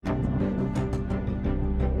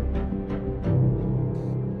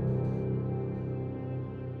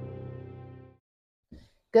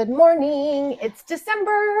Good morning. It's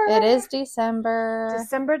December. It is December.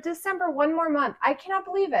 December. One more month. I cannot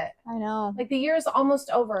believe it. I know. Like the year is almost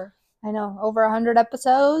over. I know. Over 100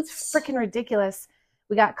 episodes. It's freaking ridiculous.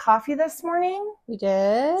 We got coffee this morning. We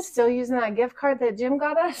did. Still using that gift card that Jim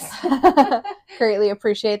got us. Greatly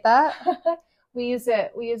appreciate that. We use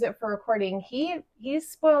it for recording. He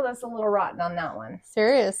spoiled us a little rotten on that one.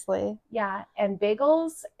 Seriously. Yeah, and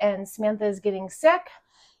bagels, and Samantha is getting sick.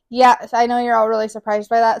 Yeah, I know you're all really surprised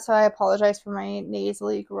by that, so I apologize for my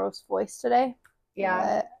nasally, gross voice today. Yeah.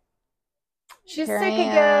 But she's here sick I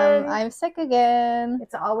am. again. I'm sick again.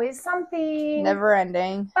 It's always something. Never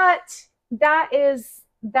ending. But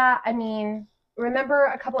I mean, remember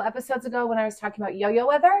a couple episodes ago when I was talking about yo-yo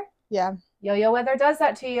weather? Yeah. Yo-yo weather does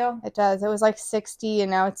that to you. It does. It was like 60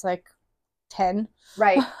 and now it's like 10.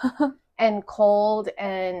 Right. And cold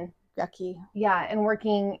and yucky. Yeah, and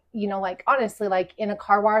working, like honestly, like in a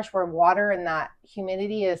car wash where water and that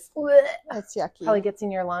humidity is it's yucky. Probably gets in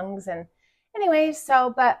your lungs. And anyway,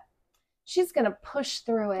 but she's gonna push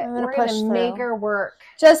through it. We're gonna make her work.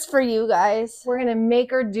 Just for you guys. We're gonna make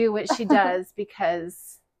her do what she does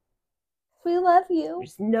because we love you.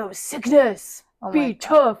 There's no sickness. Be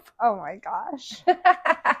tough. Oh my gosh.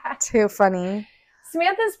 Too funny.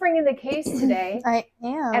 Samantha's bringing the case today. I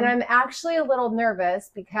am. And I'm actually a little nervous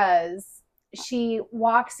because she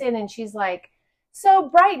walks in and she's like, so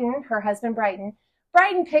Brighton, her husband Brighton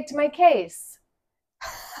picked my case.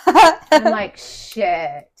 I'm like,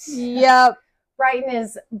 shit. Yep.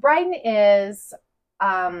 Brighton is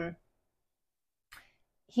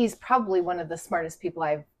he's probably one of the smartest people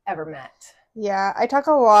I've ever met. Yeah, I talk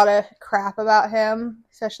a lot of crap about him,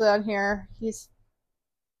 especially on here. He's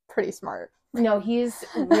pretty smart. No, he's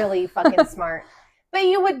really fucking smart. But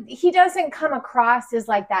he doesn't come across as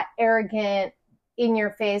like that arrogant, in your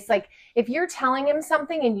face. Like if you're telling him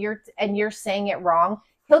something and you're saying it wrong,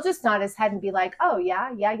 he'll just nod his head and be like, "Oh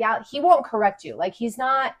yeah. He won't correct you. Like he's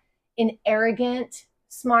not an arrogant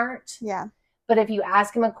smart. Yeah. But if you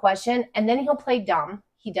ask him a question and then he'll play dumb,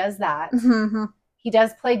 he does that. Mm-hmm. He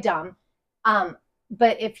does play dumb.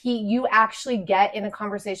 But if you actually get in a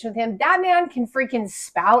conversation with him, that man can freaking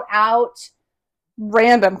spout out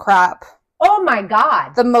random crap. Oh my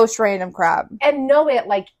God. The most random crap. And know it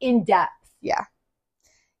like in depth. Yeah.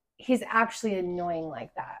 He's actually annoying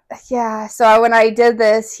like that. Yeah. So when I did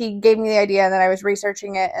this, he gave me the idea and then I was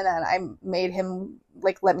researching it and then I made him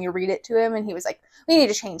let me read it to him and he was like, we need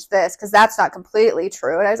to change this because that's not completely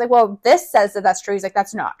true. And I was like, well, this says that that's true. He's like,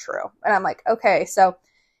 that's not true. And I'm like, okay, so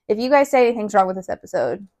if you guys say anything's wrong with this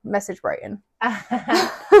episode, message Brighton.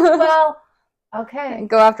 Well, okay. And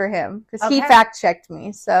go after him because he fact-checked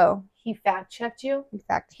me, so. He fact-checked you?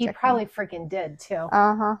 He probably freaking did, too.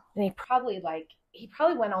 Uh-huh. And he probably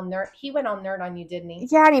went on nerd. He went on nerd on you, didn't he?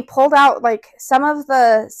 Yeah, and he pulled out, some of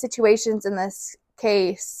the situations in this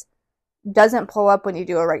case doesn't pull up when you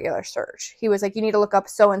do a regular search. He was like, you need to look up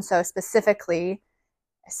so-and-so specifically.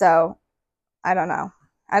 So, I don't know.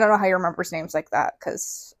 I don't know how he remembers names like that,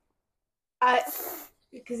 because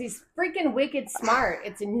he's freaking wicked smart.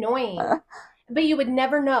 It's annoying. But you would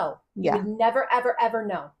never know. Yeah. You would never, ever, ever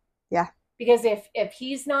know. Yeah. Because if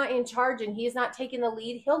he's not in charge and he's not taking the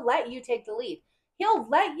lead, he'll let you take the lead. He'll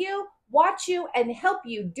let you, watch you, and help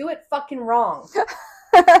you do it fucking wrong.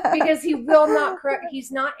 Because he will not correct. He's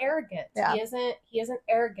not arrogant. Yeah. He isn't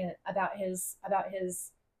arrogant about his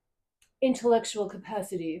intellectual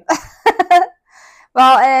capacity.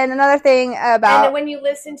 Well, and another thing about... And when you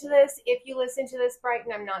listen to this, if you listen to this,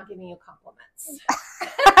 Brighton, I'm not giving you compliments.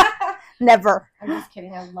 Never. I'm just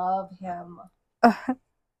kidding. I love him.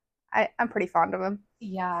 I'm pretty fond of him.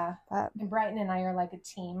 Yeah. But... And Brighton and I are like a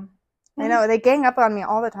team. I know. They gang up on me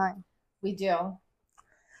all the time. We do.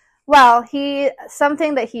 Well,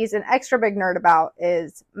 something that he's an extra big nerd about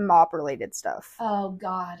is mob-related stuff. Oh,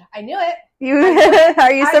 God. I knew it.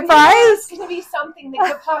 Are you surprised? I knew it was going to be something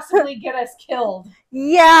that could possibly get us killed.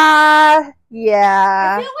 Yeah.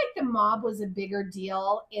 I feel like the mob was a bigger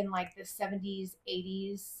deal in, the 70s,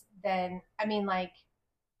 80s than, I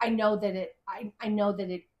know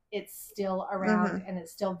that it's still around and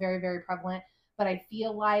it's still very, very prevalent, but I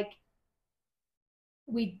feel like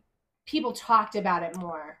people talked about it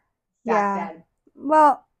more back then.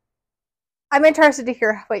 Well, I'm interested to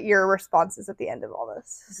hear what your response is at the end of all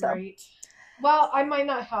this. So. Right. Well, I might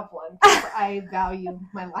not have one. I value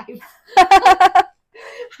my life.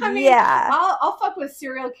 Yeah. I'll fuck with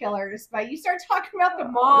serial killers, but you start talking about the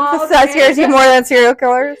mob. That scares you more than serial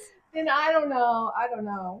killers? Then I don't know.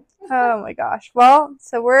 Oh my gosh. Well,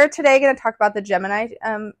 so we're today going to talk about the Gemini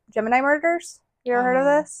murders. You ever heard of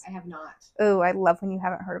this? I have not. Oh, I love when you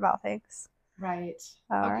haven't heard about things. Right.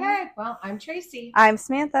 All okay. right. Well, I'm Tracy. I'm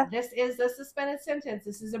Samantha. This is the suspended sentence.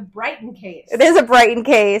 This is a Brighton case. It is a Brighton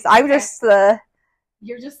case. I'm just the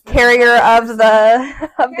You're just the carrier of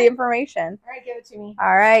the information. All right, give it to me.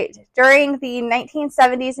 All right. During the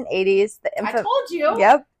 1970s and 80s, I told you.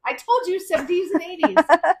 Yep. I told you 70s and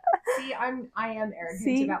 80s. See, I am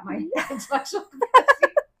arrogant about my intellectual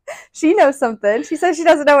capacity. She knows something. She says she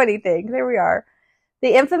doesn't know anything. There we are.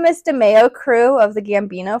 The infamous Demeo crew of the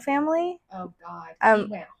Gambino family. Oh, God.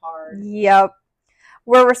 He went hard. Yep.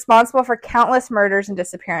 Were responsible for countless murders and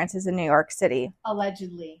disappearances in New York City.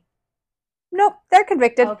 Allegedly. Nope. They're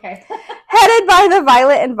convicted. Okay. Headed by the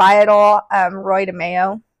violent and vital Roy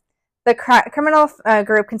Demeo. The criminal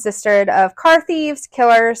group consisted of car thieves,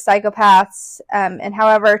 killers, psychopaths, and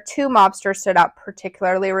however, two mobsters stood out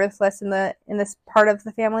particularly ruthless in this part of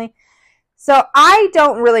the family. So I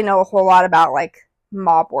don't really know a whole lot about like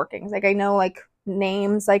mob workings. Like I know like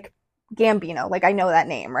names like Gambino, like I know that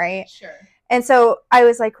name, right? Sure. And so I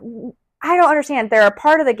was like, I don't understand. They're a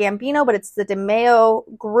part of the Gambino, but it's the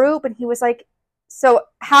Demeo group. And he was like, so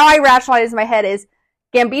how I rationalize in my head is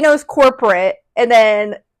Gambino's corporate, and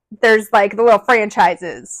then there's like the little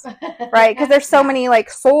franchises, right? Because there's so many like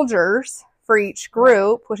soldiers for each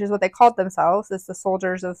group, which is what they called themselves, is the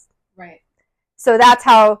soldiers of. Right. So that's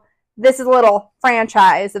how this is a little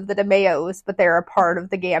franchise of the Demeos, but they're a part of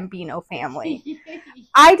the Gambino family.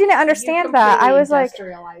 I didn't understand that. I was like, that.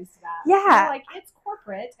 Yeah. You're like, it's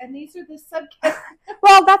corporate, and these are the subcategories.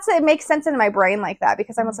 Well, it makes sense in my brain like that,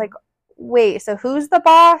 because I was like, wait, so who's the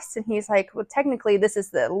boss? And he's like, well, technically this is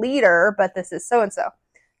the leader, but this is so-and-so.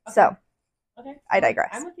 Okay. So, okay. I digress.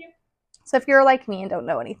 I'm with you. So if you're like me and don't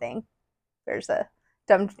know anything, there's a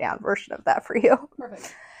dumbed down version of that for you.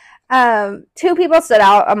 Perfect. Two people stood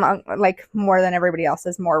out among, like, more than everybody else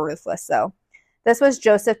as more ruthless. So this was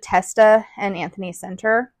Joseph Testa and Anthony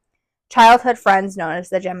Center, childhood friends known as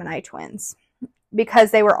the Gemini Twins,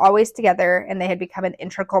 because they were always together and they had become an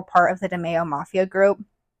integral part of the Demeo Mafia group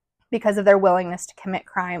because of their willingness to commit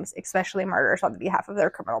crimes, especially murders, on behalf of their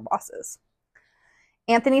criminal bosses.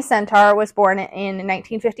 Anthony Centaur was born in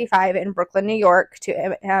 1955 in Brooklyn, New York,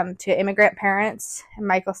 to immigrant parents. And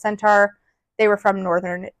Michael Centaur, they were from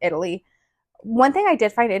northern Italy. One thing I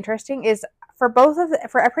did find interesting is for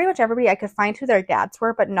pretty much everybody, I could find who their dads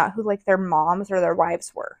were, but not who like their moms or their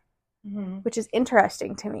wives were, which is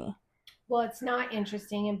interesting to me. Well, it's not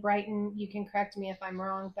interesting. In Brighton, you can correct me if I'm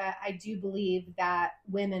wrong, but I do believe that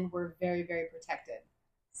women were very, very protected.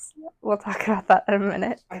 We'll talk about that in a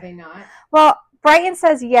minute. Are they not? Well, Brighton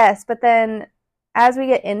says yes, but then as we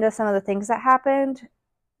get into some of the things that happened,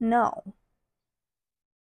 no.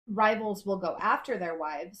 Rivals will go after their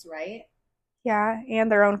wives, right? Yeah,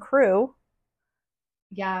 and their own crew.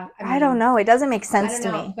 Yeah. I don't know. It doesn't make sense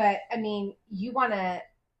to me. But, I mean, you want to,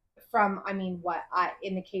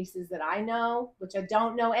 in the cases that I know, which I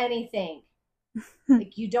don't know anything,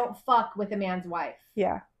 like you don't fuck with a man's wife.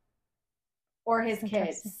 Yeah. Or his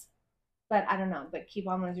kids. But I don't know. But keep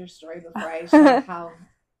on with your story before I show how,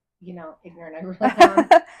 ignorant I really am.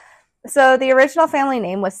 So the original family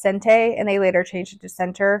name was Sente, and they later changed it to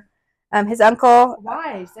Center. His uncle...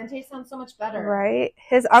 Why? Sente sounds so much better. Right.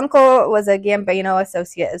 His uncle was a Gambino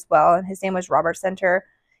associate as well, and his name was Robert Center.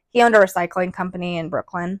 He owned a recycling company in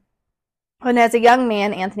Brooklyn. And as a young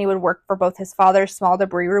man, Anthony would work for both his father's small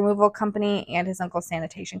debris removal company and his uncle's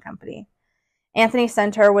sanitation company. Anthony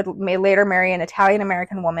Center may later marry an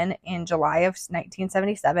Italian-American woman in July of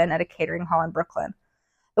 1977 at a catering hall in Brooklyn.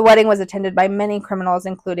 The wedding was attended by many criminals,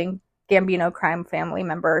 including Gambino crime family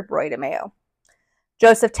member Roy Demeo.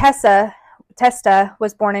 Joseph Testa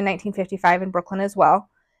was born in 1955 in Brooklyn as well,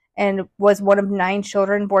 and was one of 9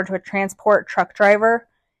 children born to a transport truck driver.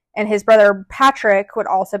 And his brother Patrick would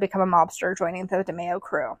also become a mobster, joining the Demeo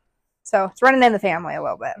crew. So it's running in the family a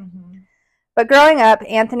little bit. Mm-hmm. But growing up,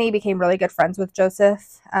 Anthony became really good friends with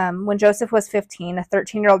Joseph. When Joseph was 15, a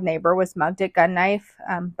 13-year-old neighbor was mugged at gunknife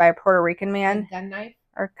by a Puerto Rican man. Gun knife?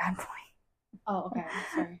 Or gunpoint. Oh, okay.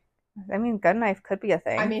 Sorry. I mean, gun-knife could be a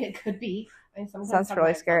thing. I mean, it could be. Sounds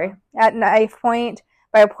really scary. At knife point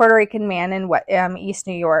by a Puerto Rican man in East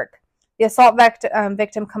New York. The assault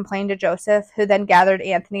victim complained to Joseph, who then gathered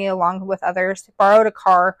Anthony along with others, borrowed a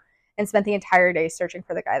car, and spent the entire day searching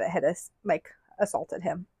for the guy that had assaulted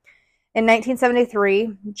him. In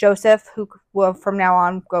 1973, Joseph, who will from now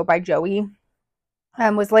on go by Joey,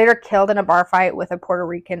 was later killed in a bar fight with a Puerto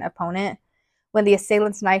Rican opponent when the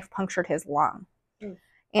assailant's knife punctured his lung. Mm.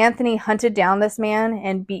 Anthony hunted down this man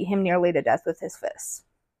and beat him nearly to death with his fists.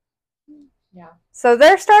 Yeah. So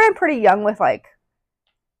they're starting pretty young with,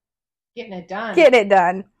 getting it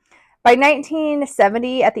done. By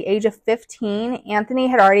 1970, at the age of 15, Anthony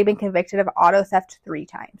had already been convicted of auto theft 3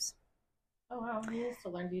 times. Oh, wow. He needs to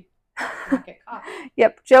learn to not get caught.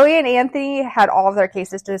 Yep. Joey and Anthony had all of their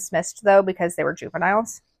cases dismissed, though, because they were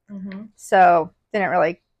juveniles. Mm-hmm. So didn't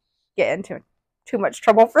really get into too much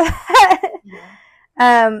trouble for that.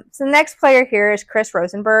 Yeah. So the next player here is Chris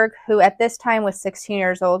Rosenberg, who at this time was 16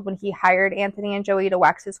 years old when he hired Anthony and Joey to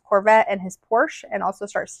wax his Corvette and his Porsche and also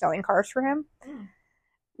start selling cars for him. Mm.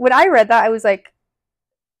 When I read that, I was like,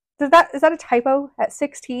 is that a typo? At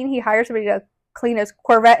 16, he hired somebody to clean his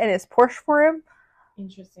Corvette and his Porsche for him?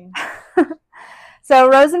 Interesting. So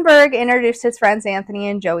Rosenberg introduced his friends Anthony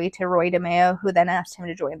and Joey to Roy Demeo, who then asked him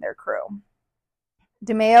to join their crew.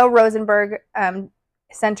 Demeo, Rosenberg,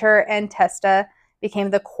 Center, and Testa became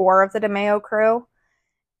the core of the Demeo crew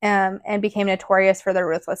and became notorious for their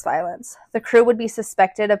ruthless violence. The crew would be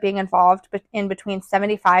suspected of being involved in between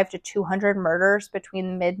 75 to 200 murders between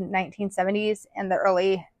the mid-1970s and the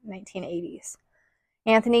early 1980s.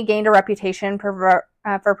 Anthony gained a reputation for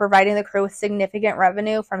providing the crew with significant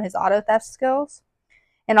revenue from his auto theft skills.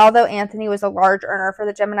 And although Anthony was a large earner for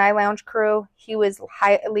the Gemini Lounge crew, he was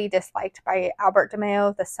highly disliked by Albert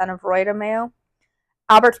Demeo, the son of Roy Demeo.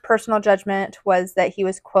 Albert's personal judgment was that he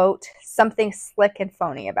was, quote, something slick and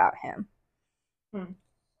phony about him.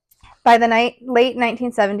 By the late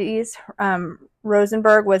 1970s,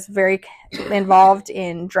 Rosenberg was very involved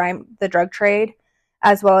in the drug trade,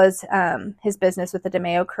 as well as his business with the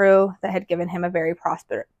Demeo crew that had given him a very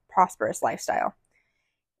prosperous lifestyle.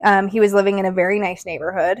 He was living in a very nice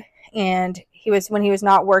neighborhood, and when he was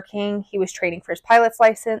not working, he was training for his pilot's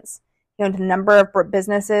license. He owned a number of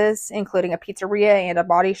businesses, including a pizzeria and a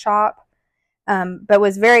body shop, but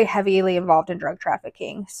was very heavily involved in drug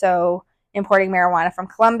trafficking, so importing marijuana from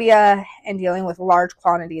Colombia and dealing with large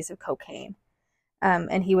quantities of cocaine.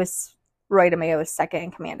 And he was Roy Demeo's second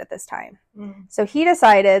in command at this time. So he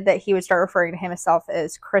decided that he would start referring to himself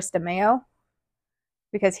as Chris Demeo,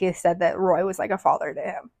 because he said that Roy was like a father to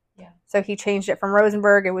him. Yeah. So he changed it from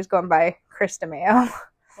Rosenberg and was going by Chris Demeo.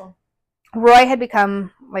 Cool. Roy had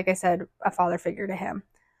become, like I said, a father figure to him.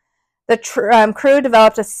 The crew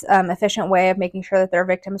developed an efficient way of making sure that their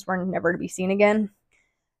victims were never to be seen again.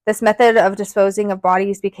 This method of disposing of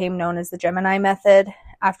bodies became known as the Gemini method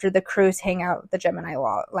after the crew's hangout at the Gemini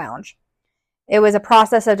Lounge. It was a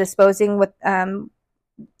process of disposal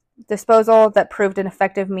that proved an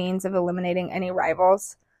effective means of eliminating any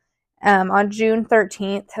rivals. On June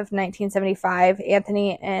 13th of 1975,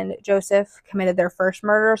 Anthony and Joseph committed their first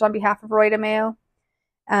murders on behalf of Roy Demeo.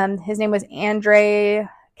 His name was Andre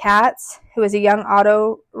Katz, who was a young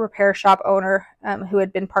auto repair shop owner who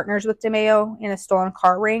had been partners with Demeo in a stolen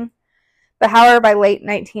car ring. But however, by late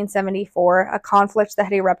 1974, a conflict that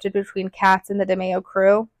had erupted between Katz and the Demeo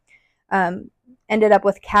crew ended up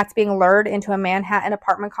with Katz being lured into a Manhattan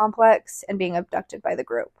apartment complex and being abducted by the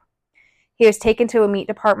group. He was taken to a meat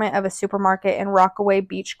department of a supermarket in Rockaway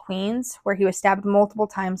Beach, Queens, where he was stabbed multiple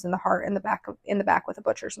times in the heart and in the back with a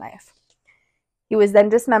butcher's knife. He was then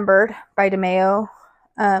dismembered by Demeo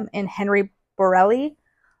and Henry Borelli,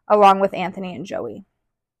 along with Anthony and Joey.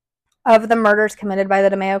 Of the murders committed by the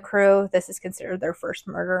Demeo crew, this is considered their first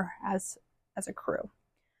murder as a crew.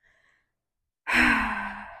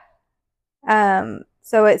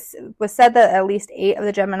 So it was said that at least 8 of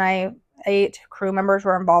the Gemini 8 crew members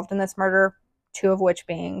were involved in this murder, 2 of which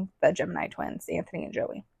being the Gemini Twins, Anthony and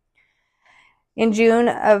Joey. In June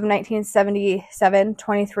of 1977,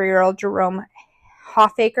 23-year-old Jerome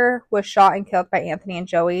Hoffaker was shot and killed by Anthony and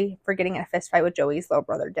Joey for getting in a fistfight with Joey's little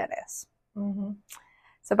brother, Dennis. Mm-hmm.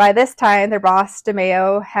 So by this time, their boss,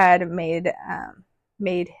 Demeo, had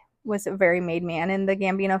was a very made man in the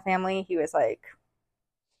Gambino family. He was like,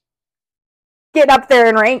 get up there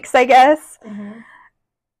in ranks, I guess. Mm-hmm.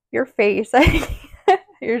 Your face.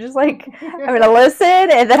 You're just like, I'm going to listen,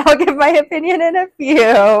 and then I'll give my opinion in a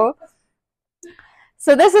few.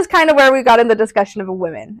 So this is kind of where we got in the discussion of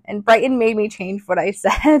women, and Brighton made me change what I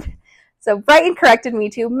said. So Brighton corrected me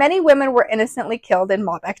too. Many women were innocently killed in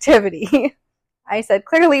mob activity. I said,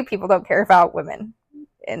 clearly people don't care about women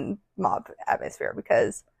in mob atmosphere,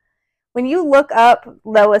 because when you look up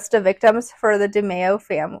the list of victims for the Demeo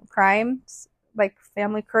crimes, like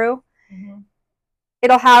family crew, mm-hmm.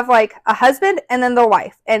 It'll have like a husband and then the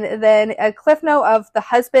wife, and then a cliff note of the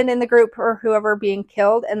husband in the group or whoever being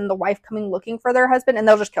killed, and the wife coming looking for their husband, and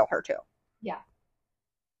they'll just kill her too. Yeah.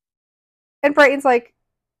 And Brighton's like,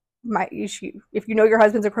 if you know your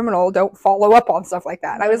husband's a criminal, don't follow up on stuff like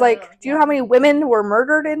that. And I was like, do you know how many women were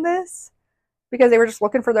murdered in this because they were just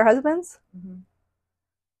looking for their husbands? Mm-hmm.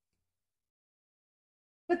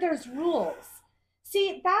 But there's rules.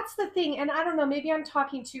 See, that's the thing. And I don't know, maybe I'm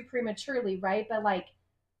talking too prematurely, right? But like,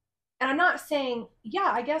 and I'm not saying, yeah,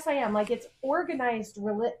 I guess I am. Like, it's organized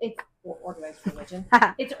religion.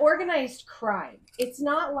 It's organized crime. It's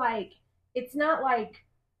not like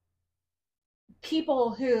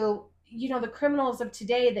people who, you know, the criminals of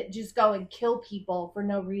today that just go and kill people for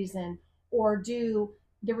no reason or do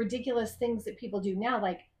the ridiculous things that people do now.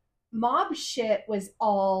 Like, mob shit was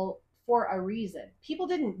all for a reason. People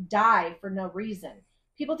didn't die for no reason.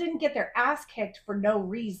 People didn't get their ass kicked for no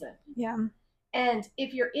reason. Yeah. And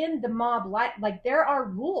if you're in the mob life, like, there are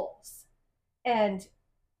rules, and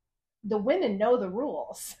the women know the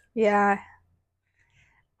rules. Yeah.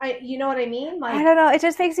 You know what I mean? Like, I don't know. It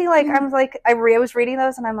just makes me like, I was reading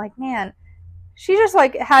those and I'm like, man, she just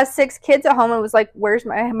like has 6 kids at home and was like, where's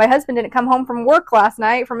my husband didn't come home from work last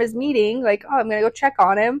night from his meeting. Like, oh, I'm going to go check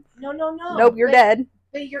on him. No. Nope, you're dead.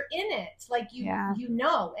 But you're in it. Like, you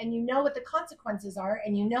know, and you know what the consequences are,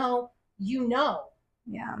 and you know.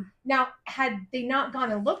 Yeah. Now, had they not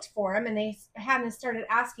gone and looked for him and they hadn't started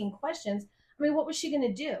asking questions, I mean, what was she going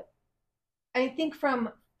to do? I think from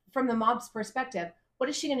the mob's perspective, what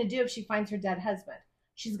is she going to do if she finds her dead husband?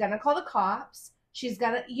 She's going to call the cops. She's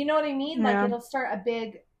going to, you know what I mean? Like, it'll start a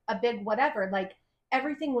big whatever. Like,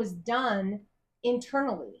 everything was done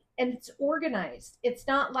internally, and it's organized. It's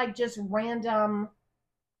not like just random,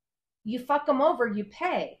 you fuck them over, you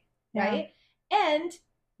pay, right? And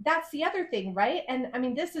that's the other thing, right? And I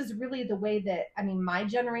mean, this is really the way that, I mean, my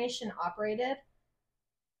generation operated.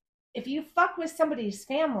 If you fuck with somebody's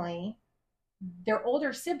family, their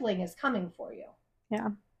older sibling is coming for you. Yeah.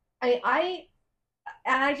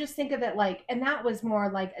 I just think of it like, and that was more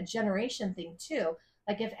like a generation thing too.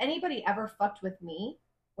 Like, if anybody ever fucked with me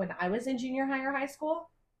when I was in junior high or high school,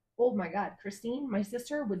 oh my God, Christine, my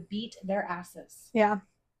sister, would beat their asses. Yeah.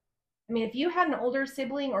 I mean, if you had an older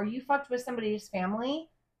sibling or you fucked with somebody's family,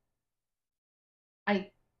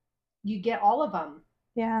 you get all of them.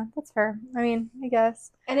 Yeah, that's fair. I mean, I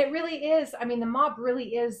guess. And it really is. I mean, the mob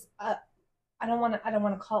really is. I don't want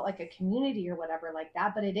to call it like a community or whatever like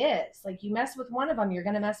that, but it is. Like, you mess with one of them, you're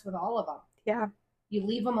going to mess with all of them. Yeah. You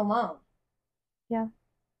leave them alone. Yeah.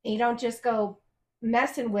 And you don't just go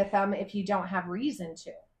messing with them if you don't have reason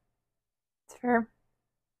to. It's fair.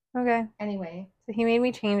 Okay. Anyway. So he made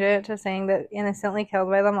me change it to saying that innocently killed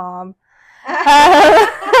by the mob.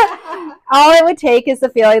 All it would take is the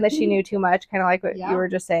feeling that she knew too much, kind of like what you were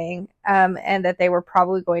just saying, and that they were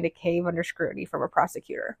probably going to cave under scrutiny from a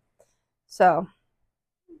prosecutor. So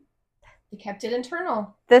they kept it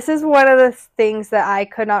internal. This is one of the things that I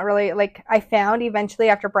could not really, like, I found eventually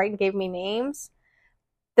after Brighton gave me names.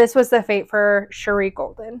 This was the fate for Cherie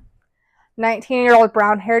Golden. 19-year-old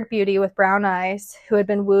brown-haired beauty with brown eyes who had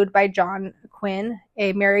been wooed by John Quinn,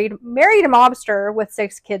 a married mobster with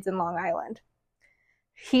 6 kids in Long Island.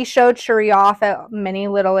 He showed Cherie off at many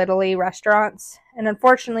Little Italy restaurants, and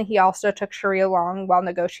unfortunately he also took Cherie along while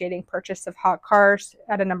negotiating purchase of hot cars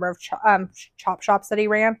at a number of chop shops that he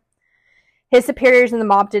ran. His superiors in the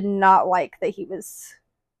mob did not like that he was,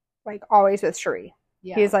 like, always with Cherie.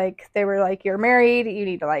 Yeah. He was like, they were like, you're married, you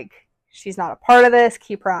need to, like, she's not a part of this,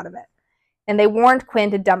 keep her out of it. And they warned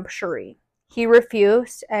Quinn to dump Cherie. He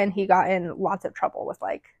refused, and he got in lots of trouble with,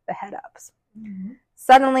 like, the head-ups. Mm-hmm.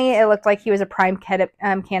 Suddenly, it looked like he was a prime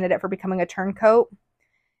candidate for becoming a turncoat,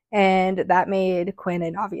 and that made Quinn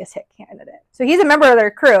an obvious hit candidate. So he's a member of their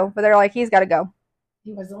crew, but they're like, he's got to go.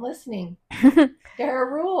 He wasn't listening. There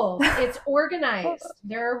are rules. It's organized.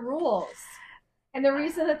 There are rules. And the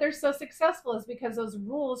reason that they're so successful is because those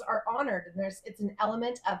rules are honored, and it's an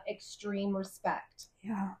element of extreme respect.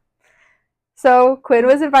 Yeah. So Quinn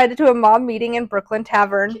was invited to a mob meeting in Brooklyn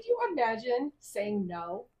Tavern. Could you imagine saying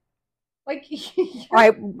no? Like,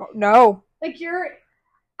 no. Like, you're...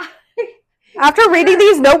 After reading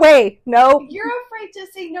these, no way. No. You're afraid to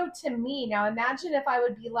say no to me. Now, imagine if I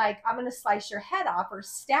would be like, I'm going to slice your head off or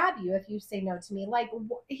stab you if you say no to me. Like,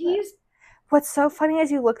 What's so funny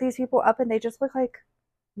is you look these people up and they just look like...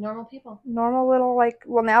 normal people. Normal little, like...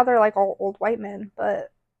 Well, now they're like all old white men,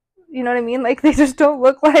 but... You know what I mean? Like, they just don't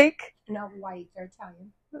look like... No, white. They're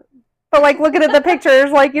Italian. But, like, looking at the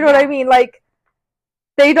pictures, like, you know what I mean? Like...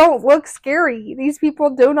 They don't look scary. These people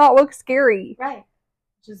do not look scary. Right.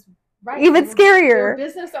 Just right. Even scarier. They were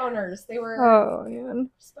business owners. They were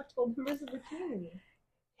respectable members of the community.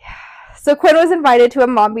 Yeah. So Quinn was invited to a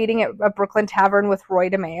mob meeting at a Brooklyn Tavern with Roy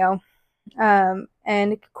Demeo.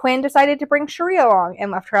 And Quinn decided to bring Cherie along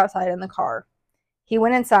and left her outside in the car. He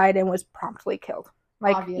went inside and was promptly killed.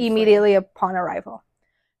 Like, obviously. Immediately upon arrival.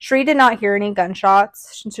 Cherie did not hear any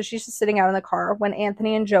gunshots, so she's just sitting out in the car when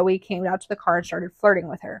Anthony and Joey came out to the car and started flirting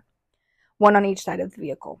with her, one on each side of the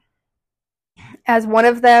vehicle. As one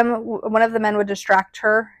of the men would distract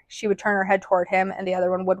her, she would turn her head toward him, and the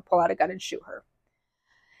other one would pull out a gun and shoot her.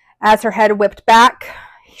 As her head whipped back,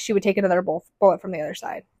 she would take another bullet from the other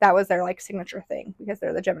side. That was their like signature thing because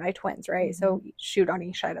they're the Gemini twins, right? So shoot on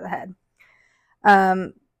each side of the head.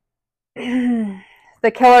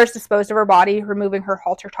 The killers disposed of her body, removing her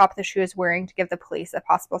halter top that she was wearing to give the police a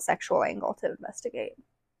possible sexual angle to investigate.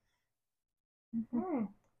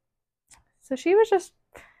 So she was just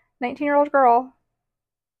a 19-year-old girl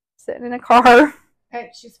sitting in a car.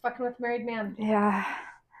 Right, she's fucking with a married man. Yeah.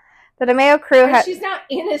 The Demeo crew had... She's not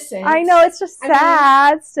innocent. I know, it's just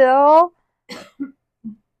sad still. Are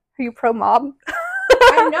you pro-mob?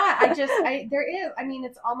 I'm not. There is. I mean,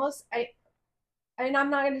 it's almost... I'm not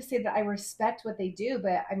going to say that I respect what they do,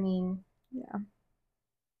 but I mean... Yeah.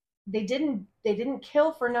 They didn't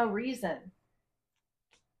kill for no reason.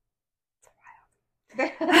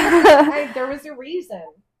 There was a reason.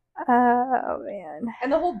 Oh, man.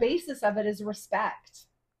 And the whole basis of it is respect.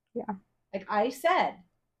 Yeah. Like I said,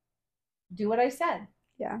 do what I said.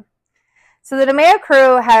 Yeah. So the Demeo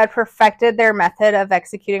crew had perfected their method of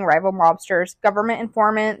executing rival mobsters, government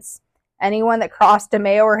informants, anyone that crossed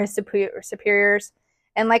Demeo or his superiors.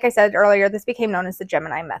 And like I said earlier, this became known as the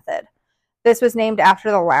Gemini method. This was named after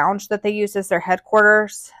the lounge that they used as their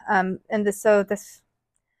headquarters. I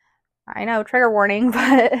know, trigger warning,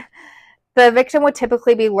 but the victim would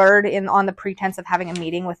typically be lured in on the pretense of having a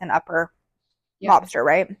meeting with an upper mobster,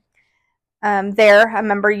 right? There, a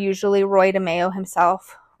member, usually Roy Demeo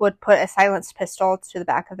himself, would put a silenced pistol to the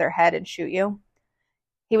back of their head and shoot you.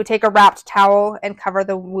 He would take a wrapped towel and cover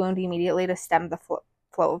the wound immediately to stem the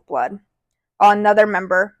flow of blood. While another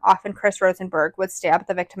member, often Chris Rosenberg, would stab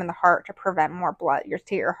the victim in the heart to prevent more blood,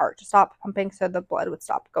 your heart to stop pumping so the blood would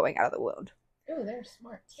stop going out of the wound. Oh, they're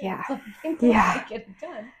smart. Yeah. Yeah. Get it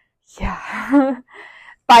done. Yeah.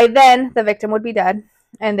 By then, the victim would be dead,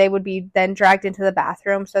 and they would be then dragged into the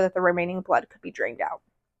bathroom so that the remaining blood could be drained out.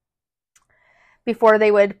 Before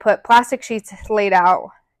they would put plastic sheets laid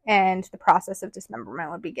out, and the process of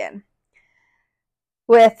dismemberment would begin.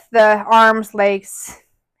 With the arms, legs,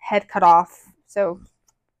 head cut off, so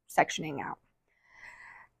sectioning out.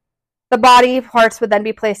 The body parts would then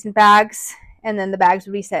be placed in bags, and then the bags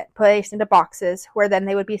would be placed into boxes, where then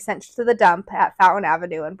they would be sent to the dump at Fountain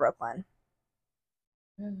Avenue in Brooklyn.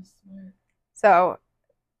 So,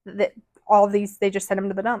 all of these, they just sent them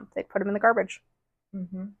to the dump. They put them in the garbage.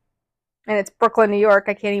 Mm-hmm. And it's Brooklyn, New York.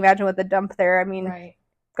 I can't imagine with the dump there. I mean, right.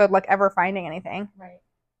 Good luck ever finding anything. Right.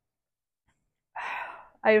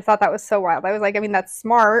 I thought that was so wild. I was like, I mean, that's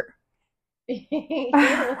smart. You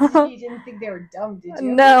didn't think they were dumb, did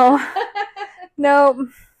you? No. No.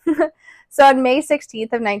 So on May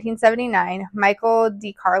 16th of 1979, Michael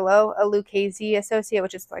DiCarlo, a Lucchese associate,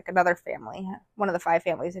 which is like another family, one of the 5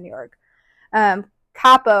 families in New York,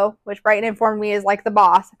 Capo, which Brighton informed me is like the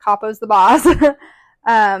boss. Capo's the boss.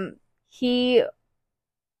 He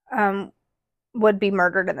would be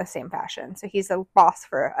murdered in the same fashion. So he's a boss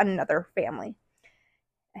for another family.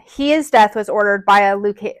 His death was ordered by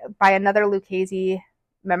another Lucchese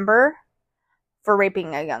member for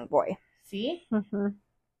raping a young boy. See? Mm-hmm.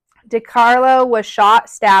 DiCarlo was shot,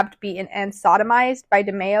 stabbed, beaten, and sodomized by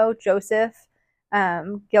Demeo, Joseph,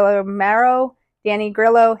 Guillermo, Danny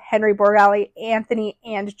Grillo, Henry Borgali, Anthony,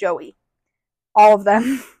 and Joey. All of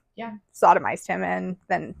them sodomized him and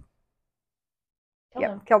then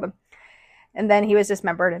killed him. And then he was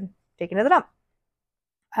dismembered and taken to the dump.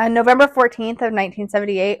 On November 14th of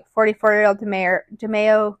 1978, 44-year-old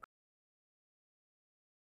Demeo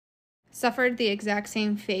suffered the exact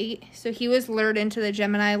same fate. So he was lured into the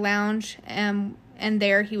Gemini lounge, and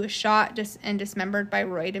there he was shot and dismembered by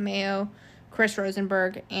Roy Demeo, Chris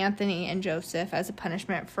Rosenberg, Anthony, and Joseph as a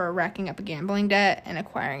punishment for racking up a gambling debt and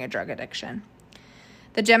acquiring a drug addiction.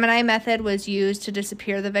 The Gemini method was used to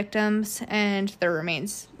disappear the victims, and their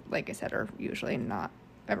remains, like I said, are usually not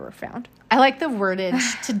ever found. I like the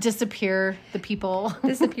wordage to disappear the people.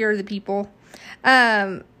 Disappear the people.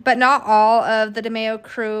 But not all of the Demeo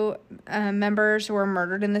crew members were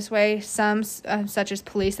murdered in this way. Some, such as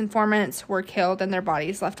police informants, were killed and their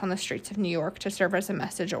bodies left on the streets of New York to serve as a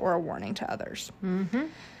message or a warning to others. Mm-hmm.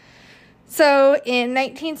 So in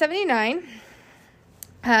 1979,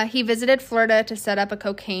 he visited Florida to set up a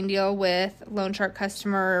cocaine deal with loan shark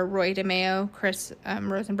customer Roy Demeo, Chris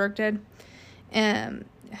Rosenberg did,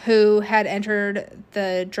 who had entered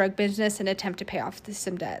the drug business in an attempt to pay off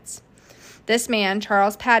some debts. This man,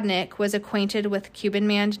 Charles Padnick, was acquainted with a Cuban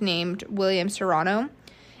man named William Serrano,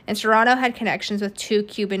 and Serrano had connections with 2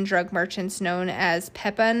 Cuban drug merchants known as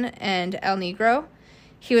Pepin and El Negro.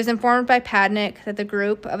 He was informed by Padnick that the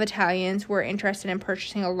group of Italians were interested in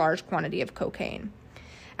purchasing a large quantity of cocaine.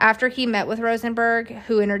 After he met with Rosenberg,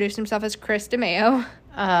 who introduced himself as Chris Demeo,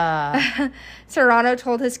 Serrano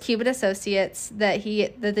told his Cuban associates that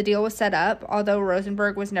the deal was set up, although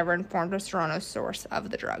Rosenberg was never informed of Serrano's source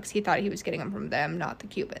of the drugs. He thought he was getting them from them, not the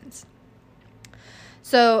Cubans.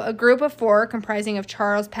 So a group of 4 comprising of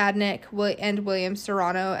Charles Padnick and William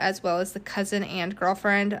Serrano, as well as the cousin and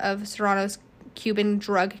girlfriend of Serrano's Cuban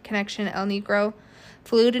drug connection, El Negro,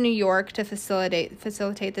 flew to New York to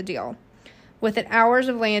facilitate the deal. Within hours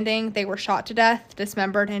of landing, they were shot to death,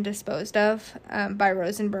 dismembered, and disposed of by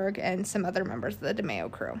Rosenberg and some other members of the Demeo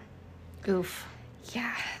crew. Oof.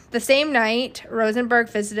 Yeah. The same night, Rosenberg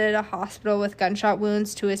visited a hospital with gunshot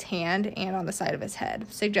wounds to his hand and on the side of his head,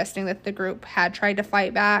 suggesting that the group had tried to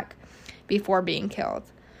fight back before being killed.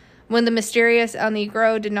 When the mysterious El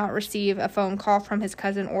Negro did not receive a phone call from his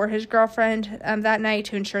cousin or his girlfriend that night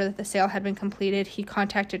to ensure that the sale had been completed, he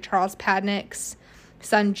contacted Charles Padnick's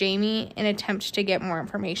son Jamie in an attempt to get more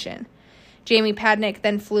information. Jamie Padnick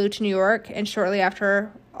then flew to New York and shortly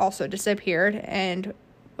after also disappeared and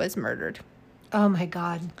was murdered. Oh my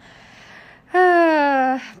God.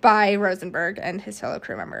 By Rosenberg and his fellow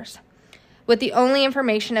crew members. With the only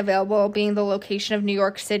information available being the location of New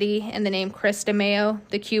York City and the name Chris Demeo,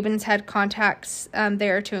 the Cubans had contacts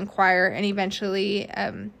there to inquire, and eventually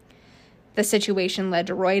the situation led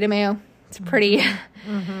to Roy Demeo. It's pretty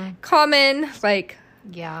common, like,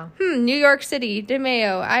 yeah. New York City,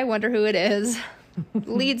 Demeo, I wonder who it is.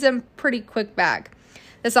 Leads them pretty quick back.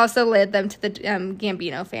 This also led them to the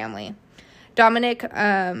Gambino family. Dominic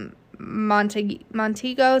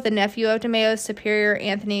Montego, the nephew of Demeo's superior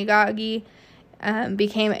Anthony Gaggi,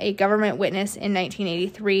 became a government witness in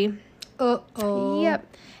 1983. Uh-oh.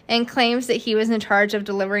 Yep. And claims that he was in charge of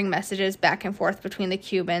delivering messages back and forth between the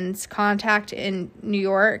Cubans' contact in New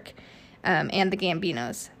York and the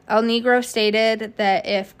Gambinos. El Negro stated that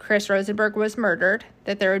if Chris Rosenberg was murdered,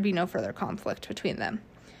 that there would be no further conflict between them.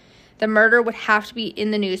 The murder would have to be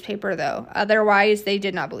in the newspaper, though. Otherwise, they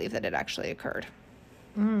did not believe that it actually occurred.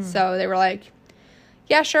 So they were like,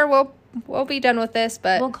 yeah, sure, we'll be done with this,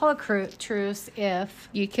 but we'll call a truce if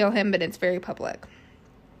you kill him, but it's very public.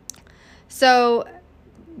 So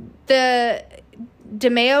the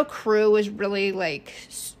Demeo crew was really, like,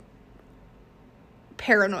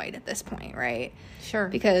 paranoid at this point, right? Sure.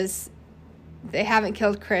 Because they haven't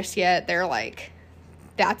killed Chris yet. They're like,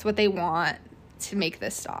 that's what they want to make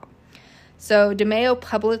this stop. So Demeo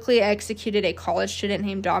publicly executed a college student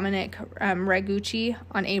named Dominic Ragucci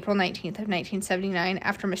on April 19th of 1979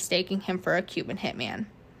 after mistaking him for a Cuban hitman.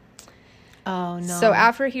 Oh, no. So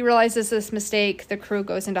after he realizes this mistake, the crew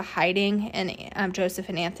goes into hiding, and Joseph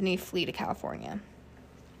and Anthony flee to California.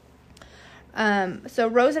 So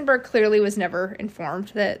Rosenberg clearly was never informed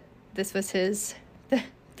that this was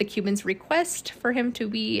the Cubans' request for him to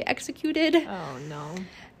be executed. Oh, no.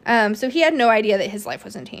 So he had no idea that his life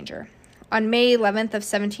was in danger. On May 11th of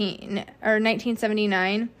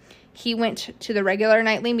 1979, he went to the regular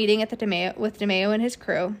nightly meeting at the Demeo and his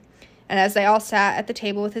crew, and as they all sat at the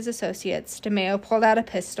table with his associates, Demeo pulled out a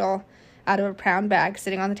pistol out of a brown bag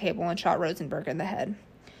sitting on the table and shot Rosenberg in the head,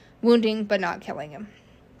 wounding but not killing him.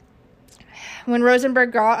 When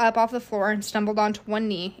Rosenberg got up off the floor and stumbled onto one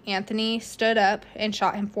knee, Anthony stood up and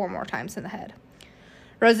shot him 4 more times in the head.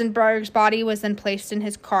 Rosenberg's body was then placed in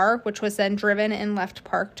his car, which was then driven and left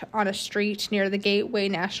parked on a street near the Gateway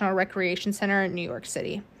National Recreation Center in New York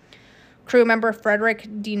City. Crew member Frederick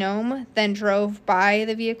Denome then drove by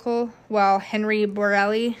the vehicle while Henry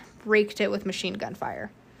Borelli raked it with machine gun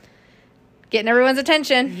fire. Getting everyone's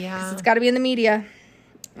attention. Yeah. 'Cause it's got to be in the media.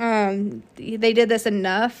 They did this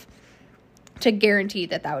enough to guarantee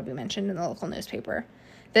that would be mentioned in the local newspaper.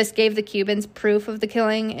 This gave the Cubans proof of the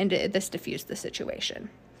killing, and this diffused the situation.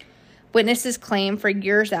 Witnesses claim for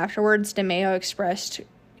years afterwards, Demeo expressed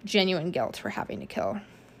genuine guilt for having to kill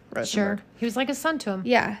Rosenberg. Sure. He was like a son to him.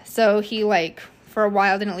 Yeah, so he, for a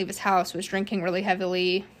while didn't leave his house, was drinking really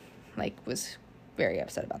heavily, was very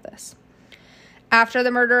upset about this. After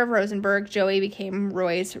the murder of Rosenberg, Joey became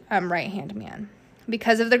Roy's right-hand man.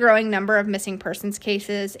 Because of the growing number of missing persons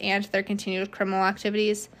cases and their continued criminal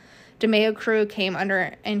activities, Demeo crew came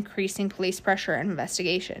under increasing police pressure and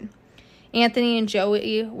investigation. Anthony and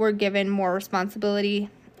Joey were given more responsibility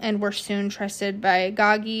and were soon trusted by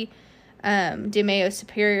Gaggi, Demeo's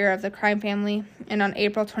superior of the crime family, and on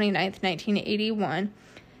April 29th, 1981,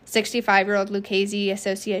 65-year-old Lucchese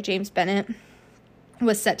associate James Bennett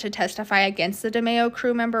was set to testify against the Demeo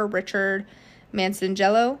crew member Richard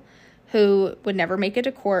Manzangello, who would never make it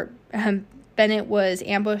to court. Bennett was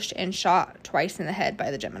ambushed and shot twice in the head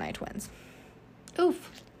by the Gemini Twins.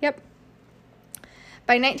 Oof. Yep.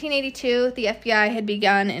 By 1982, the FBI had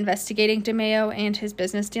begun investigating Demeo and his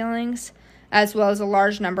business dealings, as well as a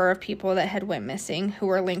large number of people that had went missing who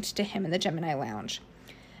were linked to him in the Gemini Lounge.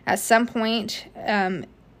 At some point,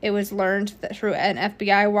 it was learned that through an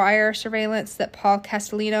FBI wire surveillance that Paul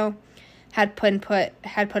Castellino had put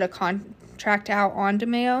a contract out on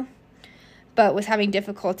Demeo, but was having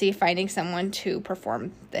difficulty finding someone to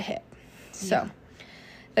perform the hit. So,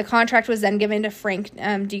 the contract was then given to Frank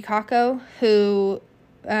DiCacco, who,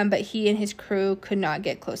 but he and his crew could not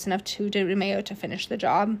get close enough to Demeo to finish the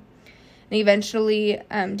job. And eventually,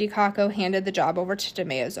 DiCacco handed the job over to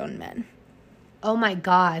Demeo's own men. Oh my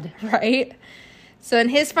God. Right? So in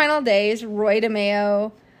his final days, Roy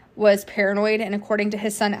Demeo was paranoid, and according to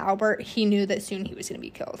his son Albert, he knew that soon he was going to be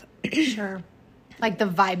killed. Sure. Like the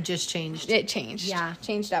vibe just changed. It changed. Yeah.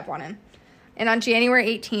 Changed up on him. And on January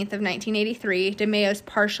 18th of 1983, Demeo's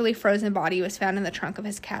partially frozen body was found in the trunk of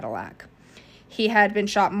his Cadillac. He had been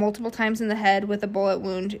shot multiple times in the head with a bullet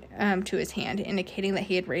wound to his hand, indicating that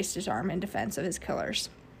he had raised his arm in defense of his killers.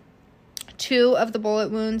 2 of the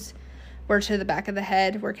bullet wounds were to the back of the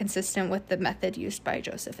head, were consistent with the method used by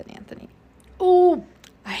Joseph and Anthony. Ooh.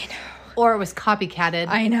 I know. Or it was copycatted.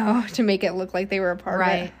 I know, to make it look like they were a part of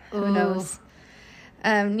it. Who knows?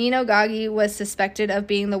 Nino Gaggi was suspected of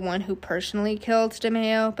being the one who personally killed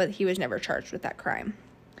Demeo, but he was never charged with that crime.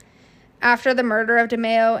 After the murder of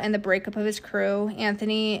Demeo and the breakup of his crew,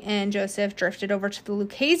 Anthony and Joseph drifted over to the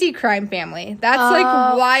Lucchese crime family. That's like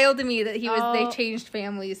wild to me that they changed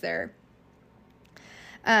families there.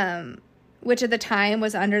 Which at the time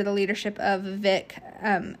was under the leadership of Vic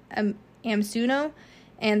Amsuno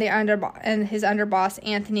and his underboss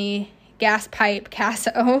Anthony Gaspipe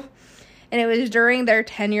Casso. And it was during their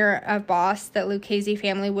tenure of boss that Lucchese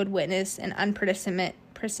family would witness an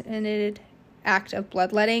unprecedented act of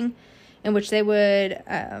bloodletting, in which they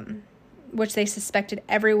suspected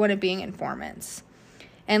everyone of being informants.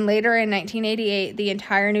 And later in 1988, the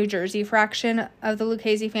entire New Jersey fraction of the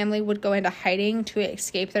Lucchese family would go into hiding to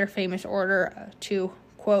escape their famous order to,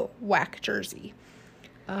 quote, whack Jersey.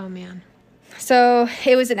 Oh, man. So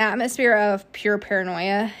it was an atmosphere of pure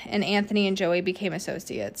paranoia, and Anthony and Joey became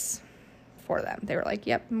associates for them. They were like,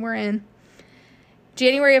 yep, we're in.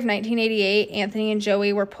 January of 1988, Anthony and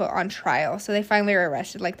Joey were put on trial, so they finally were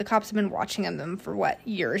arrested. Like, the cops have been watching them for,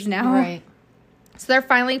 years now? Right. So they're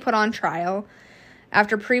finally put on trial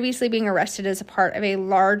after previously being arrested as a part of a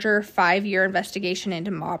larger 5-year investigation into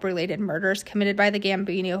mob-related murders committed by the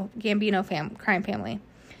Gambino crime family,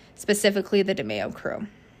 specifically the Demeo crew.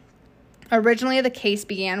 Originally, the case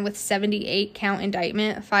began with 78-count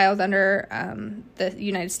indictment filed under the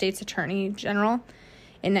United States Attorney General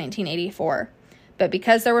in 1984. But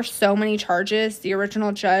because there were so many charges, the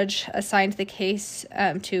original judge assigned the case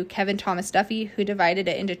to Kevin Thomas Duffy, who divided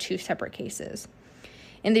it into 2 separate cases.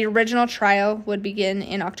 And the original trial would begin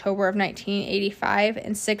in October of 1985,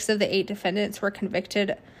 and 6 of the 8 defendants were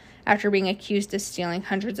convicted after being accused of stealing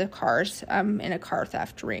hundreds of cars in a car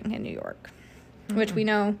theft ring in New York, which we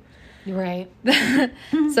know... Right.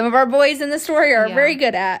 Some of our boys in the story are very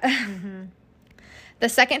good at. Mm-hmm. The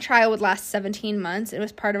second trial would last 17 months. It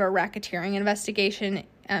was part of a racketeering investigation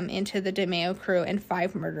into the Demeo crew and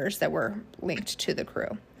 5 murders that were linked to the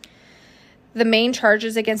crew. The main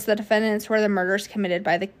charges against the defendants were the murders committed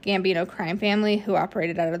by the Gambino crime family, who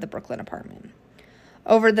operated out of the Brooklyn apartment.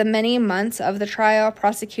 Over the many months of the trial,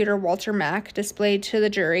 prosecutor Walter Mack displayed to the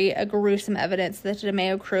jury a gruesome evidence that the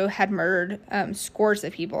Demeo crew had murdered scores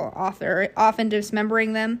of people, often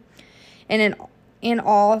dismembering them. And in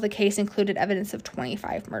all, the case included evidence of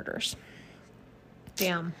 25 murders.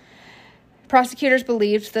 Damn. Prosecutors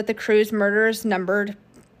believed that the crew's murders numbered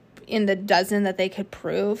in the dozen that they could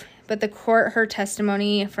prove, but the court heard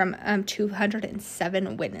testimony from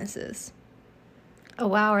 207 witnesses. Oh,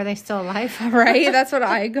 wow. Are they still alive? Right? That's what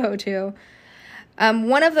I go to.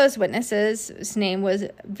 One of those witnesses, his name was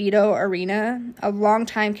Vito Arena, a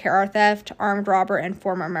longtime car theft, armed robber, and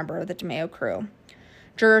former member of the Demeo crew.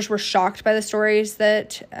 Jurors were shocked by the stories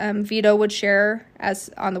that Vito would share as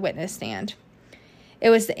on the witness stand. It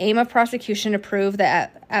was the aim of prosecution to prove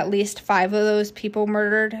that at least 5 of those people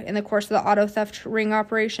murdered in the course of the auto theft ring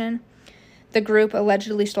operation. The group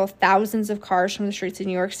allegedly stole thousands of cars from the streets of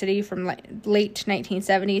New York City from late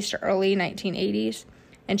 1970s to early 1980s,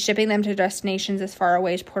 and shipping them to destinations as far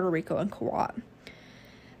away as Puerto Rico and Kuwait.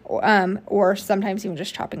 Or sometimes even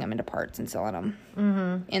just chopping them into parts and selling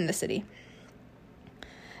them in the city.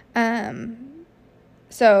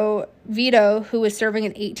 So Vito, who was serving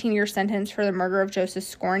an 18-year sentence for the murder of Joseph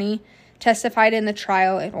Scorney, testified in the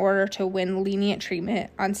trial in order to win lenient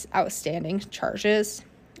treatment on outstanding charges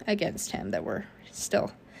against him that were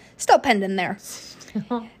still pending there.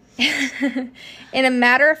 In a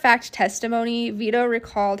matter-of-fact testimony, Vito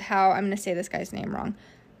recalled how, I'm going to say this guy's name wrong,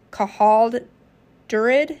 Cahald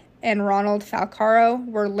Durid and Ronald Falcaro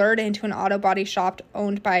were lured into an auto body shop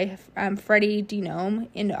owned by Freddie Denome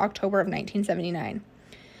in October of 1979.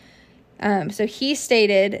 So he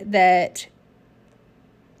stated that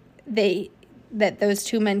those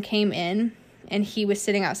two men came in and he was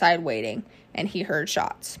sitting outside waiting and he heard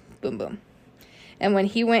shots. Boom, boom. And when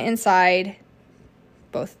he went inside,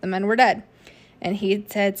 both the men were dead. And he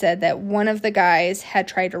had said that one of the guys had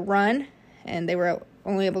tried to run and they were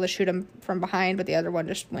only able to shoot him from behind, but the other one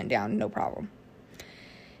just went down, no problem.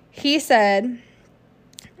 He said,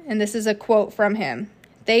 and this is a quote from him,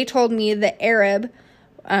 "They told me the Arab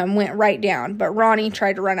went right down, but Ronnie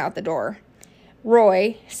tried to run out the door.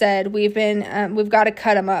 Roy said, we've got to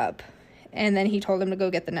cut him up." And then he told him to go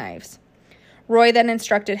get the knives. Roy then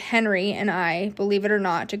instructed Henry and I, believe it or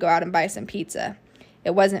not, to go out and buy some pizza.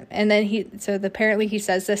 It wasn't, and then apparently he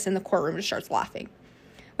says this in the courtroom and starts laughing.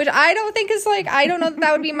 Which I don't think is like, I don't know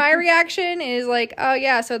that would be my reaction, is like, oh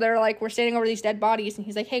yeah, so they're like, we're standing over these dead bodies, and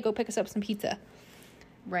he's like, hey, go pick us up some pizza.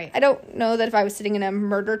 Right. I don't know that if I was sitting in a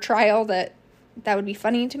murder trial that would be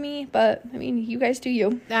funny to me, but, I mean, you guys do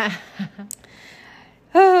you. I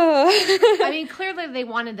mean, clearly they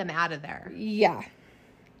wanted them out of there. Yeah.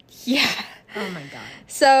 Oh my God.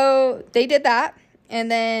 So, they did that. And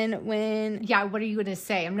then when... Yeah, what are you going to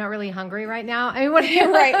say? I'm not really hungry right now. I mean, what are you...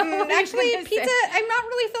 Right. Actually, pizza... Say? I'm not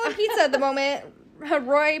really feeling pizza at the moment,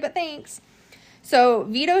 Roy, but thanks. So,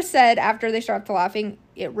 Vito said after they stopped laughing,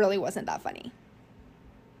 it really wasn't that funny.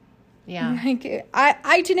 Yeah. Like,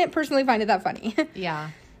 I didn't personally find it that funny.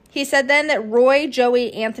 Yeah. He said then that Roy,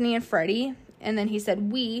 Joey, Anthony, and Freddie, and then he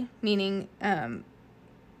said we, meaning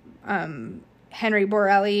Henry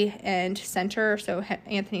Borelli and Center, so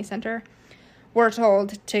Anthony Center, were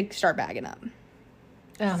told to start bagging up.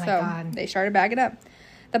 Oh, my God. They started bagging up.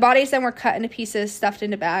 The bodies then were cut into pieces, stuffed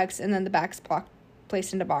into bags, and then the bags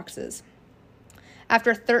placed into boxes.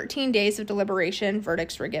 After 13 days of deliberation,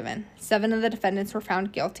 verdicts were given. 7 of the defendants were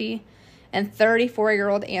found guilty, and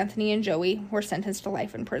 34-year-old Anthony and Joey were sentenced to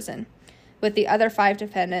life in prison, with the other 5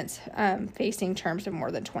 defendants facing terms of more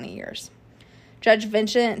than 20 years. Judge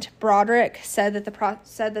Vincent Broderick said that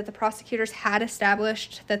the prosecutors had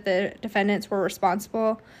established that the defendants were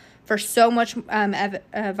responsible for so much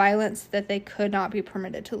violence that they could not be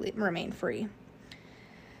permitted to remain free.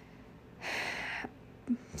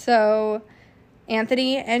 So,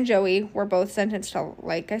 Anthony and Joey were both sentenced to,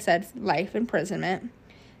 like I said, life imprisonment.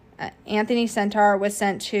 Anthony Centaur was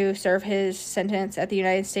sent to serve his sentence at the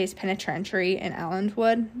United States Penitentiary in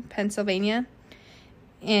Allenwood, Pennsylvania.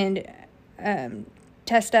 And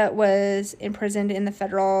Testa was imprisoned in the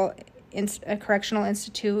Federal Correctional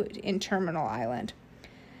Institute in Terminal Island.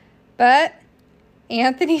 But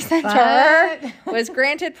Anthony Centaur was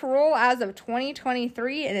granted parole as of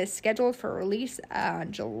 2023 and is scheduled for release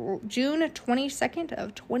on June 22nd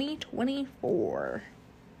of 2024.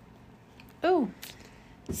 Ooh.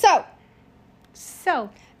 So,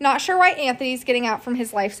 not sure why Anthony's getting out from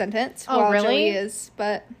his life sentence. Oh, really? Joey is,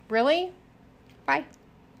 but... Really? Why?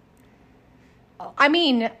 I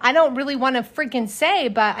mean, I don't really want to freaking say,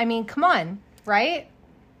 but I mean, come on, right?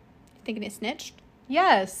 Thinking it snitched?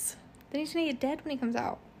 Yes. Then he's going to get dead when he comes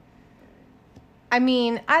out. I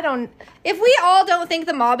mean, I don't... If we all don't think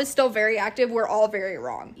the mob is still very active, we're all very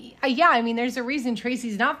wrong. Yeah, I mean, there's a reason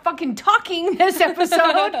Tracy's not fucking talking this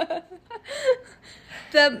episode.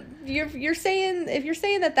 If you're saying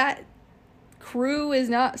that crew is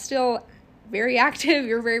not still very active,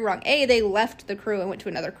 you're very wrong. A, they left the crew and went to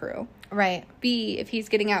another crew. Right. B, if he's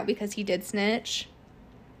getting out because he did snitch.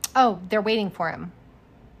 Oh, they're waiting for him.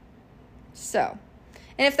 So,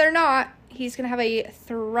 and if they're not, he's going to have a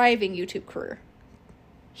thriving YouTube career.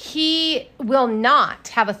 He will not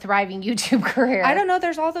have a thriving YouTube career. I don't know.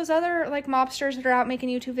 There's all those other like mobsters that are out making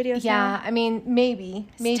YouTube videos. Yeah, now. I mean, maybe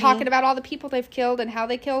talking about all the people they've killed and how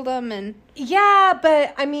they killed them, and yeah,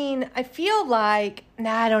 but I mean, I feel like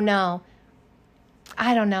I don't know.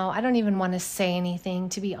 I don't even want to say anything,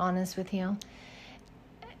 to be honest with you.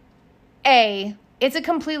 It's a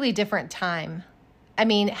completely different time. I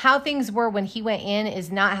mean, how things were when he went in is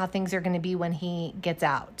not how things are going to be when he gets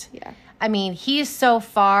out. Yeah. I mean, he's so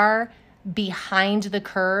far behind the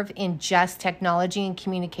curve in just technology and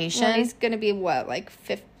communication. Well, he's going to be, late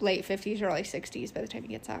 50s, early 60s by the time he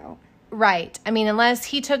gets out. Right. I mean, unless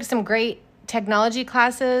he took some great technology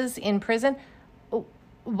classes in prison.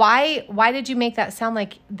 Why did you make that sound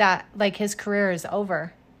like that, like his career is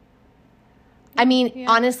over? I mean,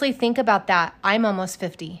 honestly, think about that. I'm almost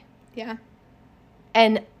 50. Yeah.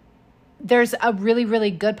 And there's a really,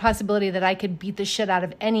 really good possibility that I could beat the shit out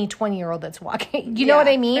of any 20-year-old that's walking. You know what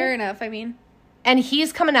I mean? Fair enough. I mean, and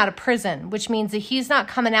he's coming out of prison, which means that he's not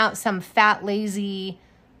coming out some fat, lazy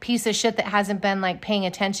piece of shit that hasn't been like paying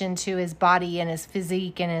attention to his body and his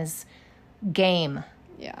physique and his game.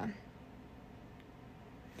 Yeah.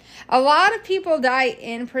 A lot of people die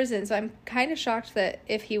in prison, so I'm kind of shocked that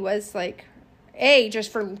if he was like,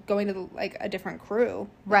 just for going to like a different crew,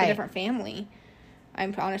 like a different family.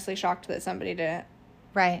 I'm honestly shocked that somebody didn't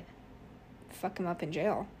fuck him up in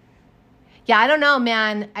jail. Yeah, I don't know,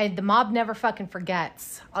 man. The mob never fucking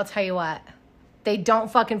forgets. I'll tell you what. They don't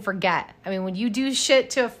fucking forget. I mean, when you do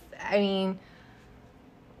shit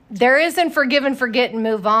there isn't forgive and forget and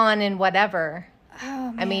move on and whatever.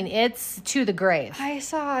 Oh, man. I mean, it's to the grave. I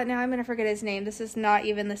saw, now I'm going to forget his name. This is not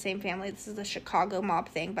even the same family. This is the Chicago mob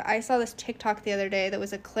thing. But I saw this TikTok the other day that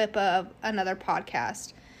was a clip of another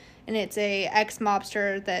podcast. And it's a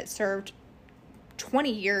ex-mobster that served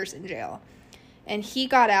 20 years in jail. And he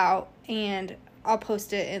got out, and I'll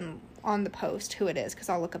post it on the post who it is, because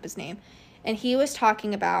I'll look up his name. And he was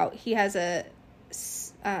talking about, he has a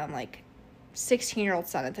 16-year-old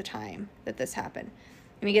son at the time that this happened.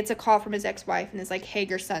 And he gets a call from his ex-wife and is like, hey,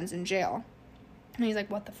 your son's in jail. And he's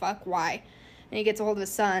like, what the fuck? Why? And he gets a hold of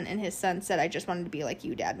his son, and his son said, I just wanted to be like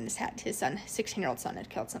you, Dad. And his son, 16-year-old son, had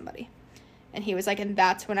killed somebody. And he was like, and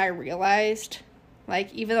that's when I realized,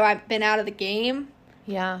 like, even though I've been out of the game,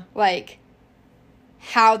 like,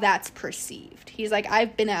 how that's perceived. He's like,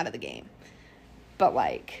 I've been out of the game. But,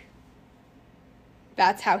 like,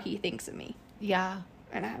 that's how he thinks of me. Yeah.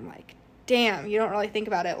 And I'm like, damn, you don't really think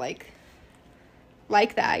about it like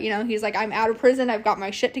that, you know? He's like, I'm out of prison, I've got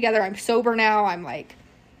my shit together, I'm sober now, I'm like,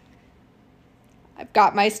 I've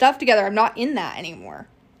got my stuff together, I'm not in that anymore.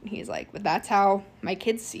 And he's like, but that's how my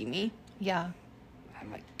kids see me. Yeah.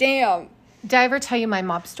 I'm like, damn. Did I ever tell you my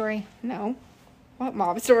mob story? No. What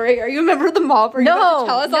mob story? Are you a member of the mob? Are you about to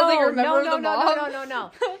tell us something you're a member of the mob?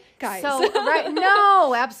 No. Guys. So,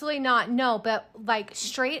 no, absolutely not. No, but like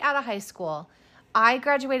straight out of high school, I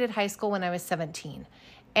graduated high school when I was 17.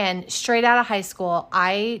 And straight out of high school,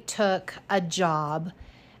 I took a job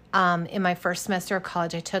in my first semester of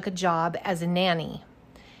college. I took a job as a nanny.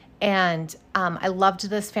 And I loved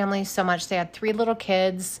this family so much. They had 3 little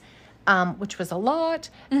kids, which was a lot.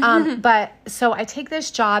 But so I take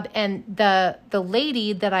this job, and the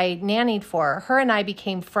lady that I nannied for, her and I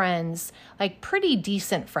became friends, like pretty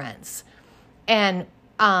decent friends. And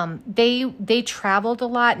they traveled a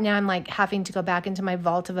lot. Now I'm like having to go back into my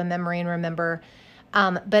vault of a memory and remember.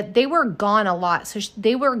 But they were gone a lot. So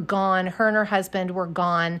they were gone. Her and her husband were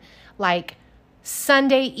gone like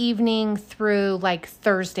Sunday evening through like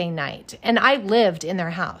Thursday night. And I lived in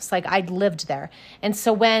their house. Like I'd lived there. And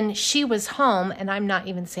so when she was home, and I'm not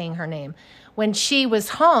even saying her name, when she was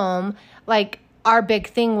home, like our big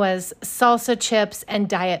thing was salsa chips and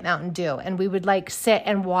Diet Mountain Dew. And we would like sit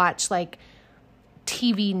and watch like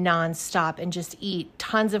TV nonstop and just eat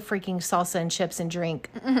tons of freaking salsa and chips and drink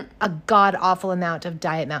a god awful amount of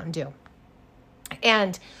Diet Mountain Dew.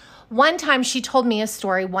 And one time she told me a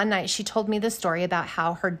story. One night she told me the story about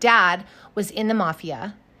how her dad was in the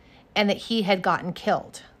mafia and that he had gotten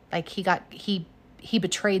killed. Like he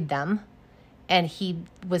betrayed them and he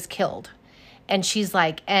was killed. And she's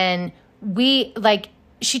like, and we like,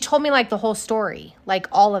 she told me like the whole story, like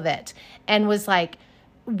all of it, and was like,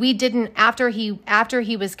 we didn't, after he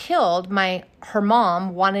was killed, her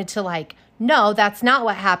mom wanted to like, no, that's not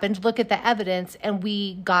what happened. Look at the evidence. And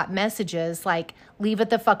we got messages like, leave it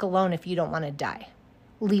the fuck alone if you don't want to die.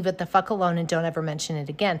 Leave it the fuck alone and don't ever mention it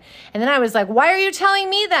again. And then I was like, why are you telling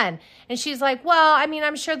me then? And she's like, well, I mean,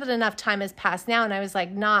 I'm sure that enough time has passed now. And I was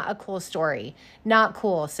like, not a cool story. Not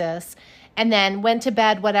cool, sis. And then went to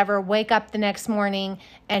bed, whatever, wake up the next morning.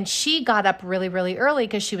 And she got up really, really early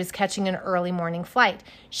because she was catching an early morning flight.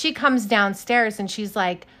 She comes downstairs and she's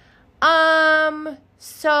like,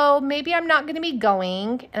 so maybe I'm not going to be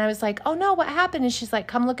going. And I was like, oh no, what happened? And she's like,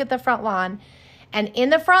 come look at the front lawn. And in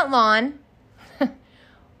the front lawn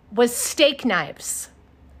was steak knives.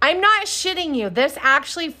 I'm not shitting you. This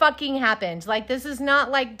actually fucking happened. Like, this is not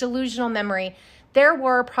like delusional memory. There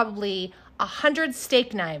were probably 100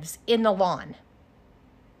 steak knives in the lawn.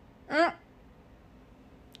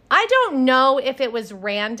 I don't know if it was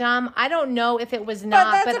random. I don't know if it was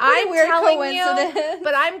not. But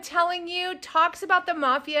I'm telling you, talks about the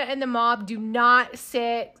mafia and the mob do not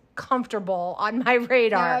sit comfortable on my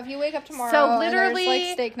radar. Yeah, if you wake up tomorrow so literally, and there's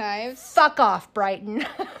like steak knives. Fuck off, Brighton.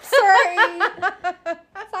 Sorry.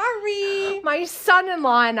 My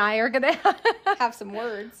son-in-law and I are going to have some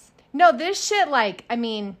words. No, this shit, like, I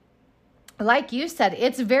mean, like you said,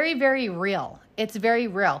 it's very, very real. It's very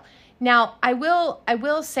real. Now, I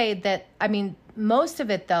will say that, I mean, most of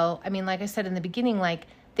it though, I mean, like I said in the beginning, like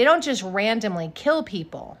they don't just randomly kill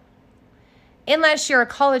people. Unless you're a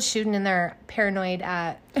college student and they're paranoid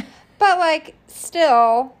at... But, like,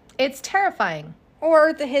 still... It's terrifying.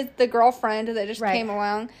 Or the girlfriend that just came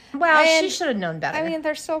along. Well, she should have known better. I mean,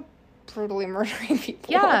 they're still brutally murdering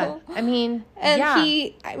people. Yeah, I mean...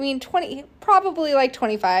 And 20... Probably, like,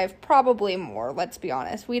 25. Probably more, let's be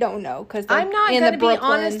honest. We don't know, because I'm not going to be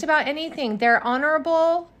honest about anything. They're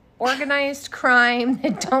honorable... organized crime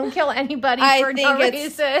that don't kill anybody for no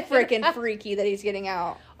reason. It's freaking freaky that he's getting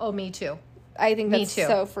out. Oh, me too. I think that's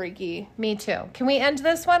so freaky. Me too. Can we end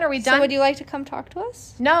this one? Are we done? So would you like to come talk to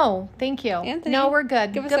us? No, thank you. Anthony, no, we're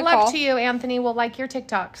good. Good luck to you, Anthony. We'll like your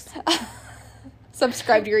TikToks.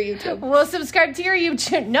 Subscribe to your YouTube. We'll subscribe to your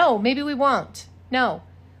YouTube. No, maybe we won't. No.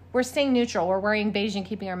 We're staying neutral. We're wearing beige and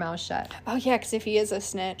keeping our mouths shut. Oh, yeah, because if he is a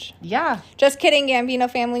snitch. Yeah. Just kidding,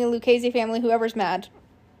 Gambino family, Lucchese family, whoever's mad.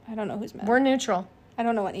 I don't know who's mad. We're neutral. I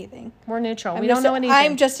don't know anything. We're neutral. We don't know anything.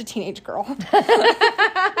 I'm just a teenage girl.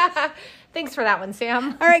 Thanks for that one,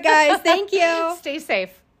 Sam. All right, guys. Thank you. Stay safe.